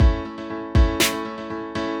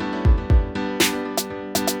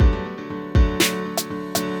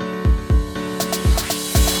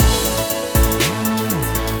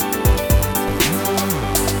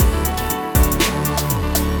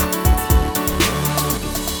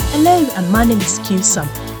Hello, and my name is Q-Sum,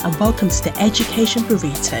 and welcome to the Education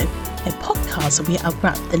Burrito, a podcast where we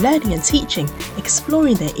unwrap the learning and teaching,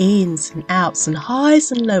 exploring the ins and outs and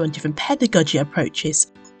highs and lows on different pedagogy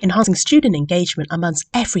approaches, enhancing student engagement amongst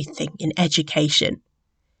everything in education.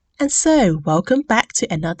 And so, welcome back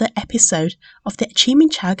to another episode of the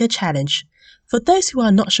Chimichanga Challenge. For those who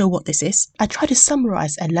are not sure what this is, I try to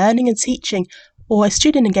summarize a learning and teaching or a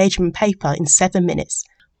student engagement paper in 7 minutes.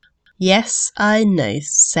 Yes, I know,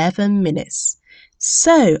 7 minutes.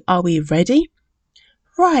 So, are we ready?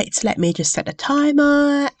 Right, let me just set the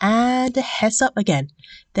timer and a heads up again.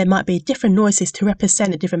 There might be different noises to represent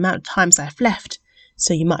the different amount of times I've left.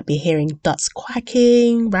 So you might be hearing ducks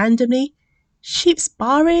quacking randomly, sheep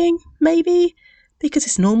sparring maybe, because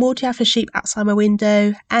it's normal to have a sheep outside my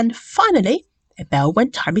window, and finally, a bell when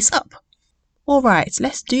time is up. Alright,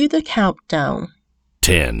 let's do the countdown.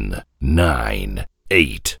 10, 9,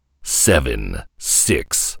 8, 7,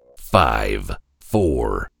 6, 5,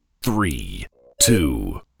 4, 3,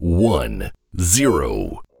 2, 1,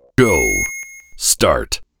 0. Go.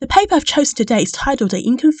 Start. The paper I've chosen today is titled The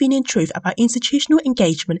Inconvenient Truth About Institutional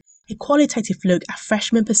Engagement, a Qualitative Look at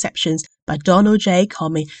Freshman Perceptions by Donald J.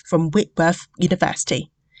 Comey from Whitworth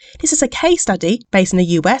University. This is a case study based in the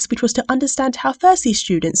US, which was to understand how first-year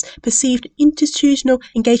students perceived institutional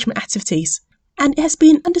engagement activities. And it has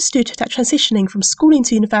been understood that transitioning from schooling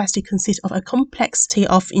to university consists of a complexity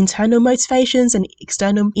of internal motivations and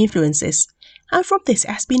external influences. And from this,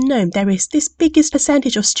 it has been known there is this biggest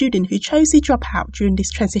percentage of students who chose to drop out during this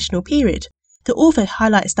transitional period. The author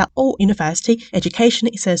highlights that all university education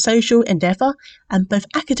is a social endeavour, and both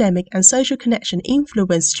academic and social connection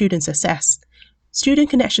influence student success. Student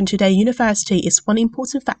connection to their university is one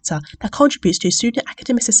important factor that contributes to student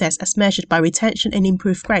academic success as measured by retention and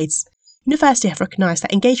improved grades. Universities have recognised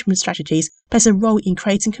that engagement strategies plays a role in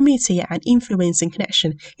creating community and influencing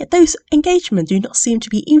connection, yet those engagements do not seem to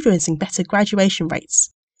be influencing better graduation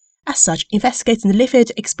rates. As such, investigating the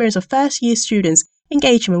lived experience of first-year students'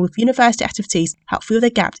 engagement with university activities help fill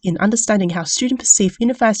the gap in understanding how students perceive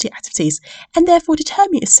university activities and therefore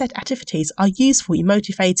determine if said activities are useful in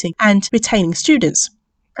motivating and retaining students.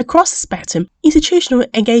 Across the spectrum, institutional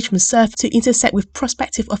engagement serve to intersect with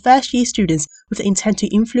prospective or first-year students with the intent to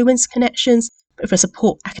influence connections, whether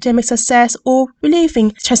support academic success or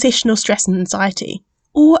relieving transitional stress and anxiety.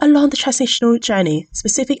 All along the transitional journey,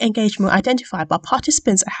 specific engagement identified by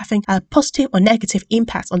participants are having a positive or negative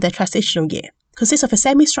impact on their transitional year. Consists of a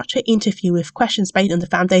semi-structured interview with questions based on the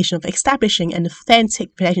foundation of establishing an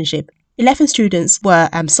authentic relationship. 11 students were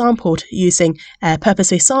sampled using a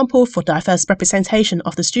purposeful sample for diverse representation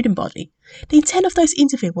of the student body. The intent of those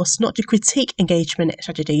interviews was not to critique engagement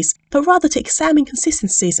strategies, but rather to examine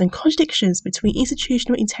consistencies and contradictions between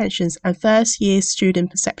institutional intentions and first-year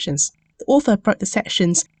student perceptions. The author broke the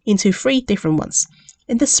sections into 3 different ones.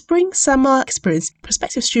 In the spring-summer experience,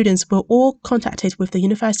 prospective students were all contacted with the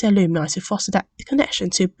university alumni to foster that connection,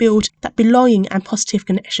 to build that belonging and positive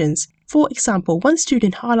connections. For example, one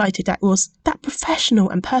student highlighted that it was that professional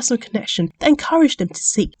and personal connection that encouraged them to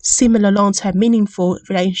seek similar long-term meaningful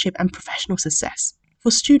relationship and professional success.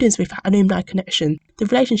 For students with that alumni connection, the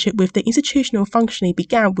relationship with the institutional functioning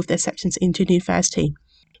began with their acceptance into the university.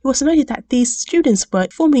 It was noted that these students were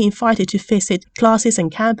formally invited to visit classes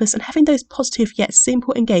and campus, and having those positive yet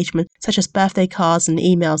simple engagement such as birthday cards and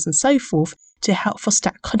emails and so forth to help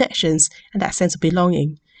foster connections and that sense of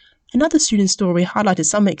belonging. Another student story highlighted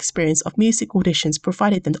summer experience of music auditions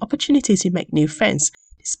provided them the opportunity to make new friends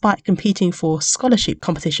despite competing for scholarship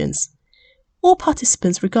competitions. All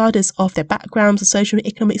participants, regardless of their backgrounds or social and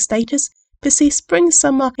economic status, perceived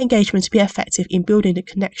spring-summer engagement to be effective in building the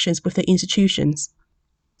connections with their institutions.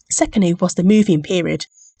 Secondly was the move-in period.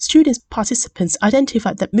 Student participants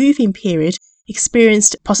identified that move-in period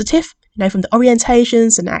experienced positive, from the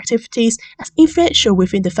orientations and activities as influential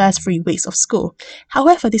within the first 3 weeks of school.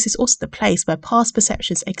 However, this is also the place where past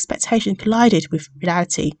perceptions and expectations collided with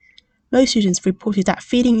reality. Most students reported that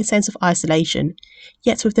feeling a sense of isolation.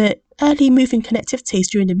 Yet with the early moving connectivities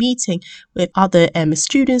during the meeting with other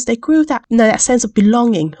students, they grew that sense of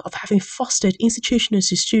belonging, of having fostered institutional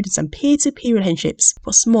to students and peer-to-peer relationships.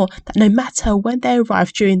 What's more, that no matter when they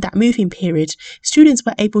arrived during that moving period, students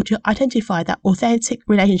were able to identify that authentic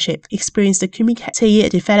relationship, experience the community,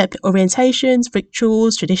 develop orientations,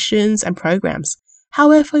 rituals, traditions, and programs.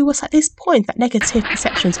 However, it was at this point that negative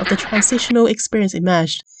perceptions of the transitional experience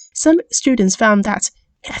emerged. Some students found that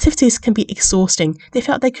activities can be exhausting. They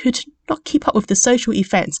felt they could not keep up with the social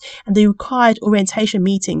events and the required orientation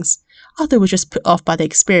meetings. Others were just put off by the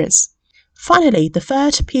experience. Finally, the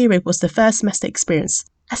third period was the first semester experience.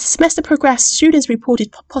 As the semester progressed, students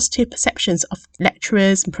reported positive perceptions of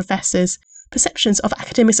lecturers and professors. Perceptions of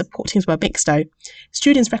academic support teams were mixed though.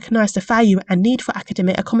 Students recognised the value and need for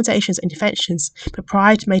academic accommodations and interventions, but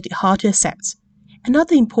pride made it hard to accept.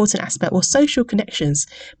 Another important aspect was social connections,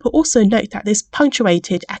 but also note that this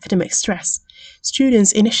punctuated academic stress.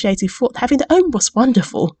 Students initially thought having their own was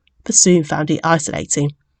wonderful, but soon found it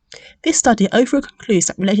isolating. This study overall concludes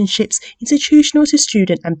that relationships, institutional to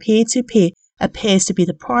student and peer-to-peer, appears to be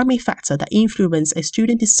the primary factor that influence a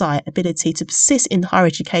student's desired ability to persist in higher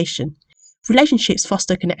education. Relationships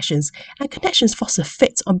foster connections, and connections foster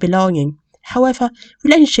fit and belonging. However,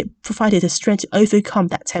 relationship provided the strength to overcome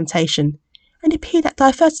that temptation. And it appears that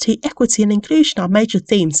diversity, equity and inclusion are major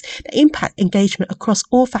themes that impact engagement across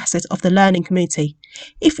all facets of the learning community.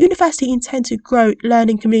 If universities intend to grow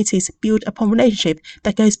learning communities build upon relationship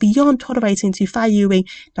that goes beyond tolerating to valuing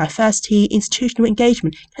diversity, institutional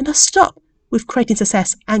engagement, cannot stop with creating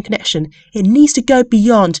success and connection. It needs to go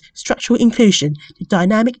beyond structural inclusion to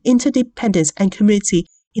dynamic interdependence and community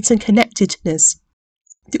interconnectedness.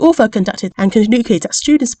 The author conducted and concluded that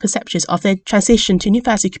students' perceptions of their transition to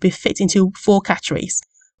university could be fit into 4 categories.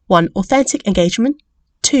 1. Authentic engagement.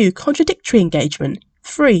 2. Contradictory engagement.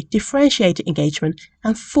 3. Differentiated engagement.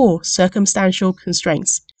 And 4. Circumstantial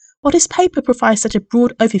constraints. While this paper provides such a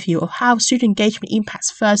broad overview of how student engagement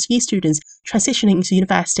impacts first-year students transitioning into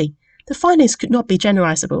university, the findings could not be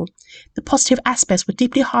generalizable. The positive aspects were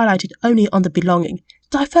deeply highlighted only on the belonging.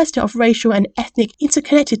 Diversity of racial and ethnic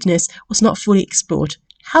interconnectedness was not fully explored.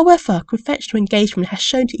 However, conventional engagement has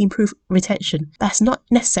shown to improve retention. That is not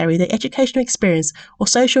necessarily the educational experience or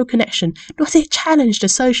social connection, nor does it challenge the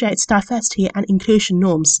associated diversity and inclusion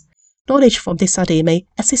norms. Knowledge from this study may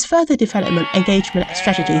assist further development engagement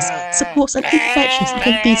strategies, supports and interventions that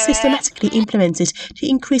can be systematically implemented to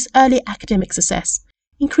increase early academic success,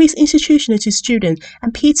 increase institutional to student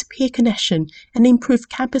and peer-to-peer connection, and improve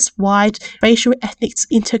campus-wide racial ethnic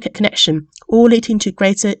interconnection, all leading to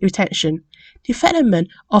greater retention. Development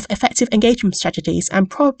of effective engagement strategies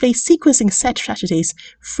and probably sequencing said strategies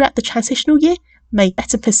throughout the transitional year may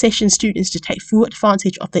better position students to take full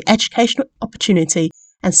advantage of the educational opportunity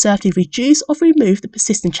and serve to reduce or remove the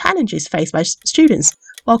persistent challenges faced by students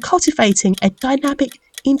while cultivating a dynamic,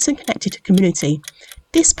 interconnected community.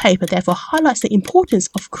 This paper therefore highlights the importance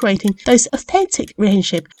of creating those authentic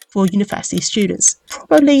relationships for university students.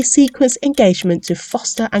 Properly sequence engagement to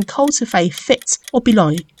foster and cultivate fit or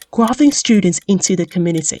belonging, grafting students into the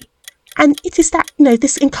community. And it is that,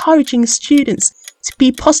 this encouraging students to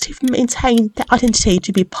be positive and maintain their identity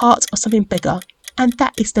to be part of something bigger. And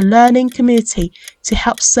that is the learning community to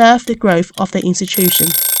help serve the growth of the institution.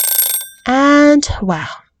 And wow,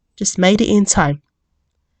 just made it in time.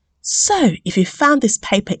 So, if you found this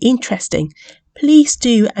paper interesting, please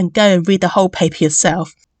do and go and read the whole paper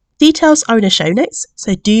yourself. Details are in the show notes,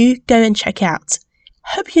 so do go and check out.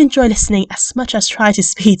 Hope you enjoy listening as much as I try to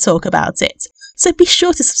speed talk about it. So be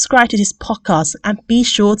sure to subscribe to this podcast and be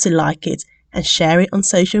sure to like it and share it on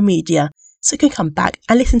social media so you can come back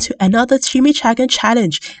and listen to another Chimichanga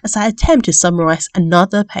challenge as I attempt to summarize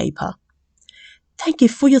another paper. Thank you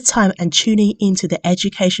for your time and tuning into the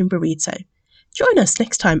Education Burrito. Join us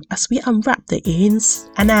next time as we unwrap the ins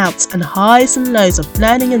and outs and highs and lows of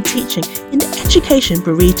learning and teaching in the Education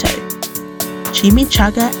Burrito.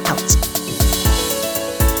 Chimichanga out.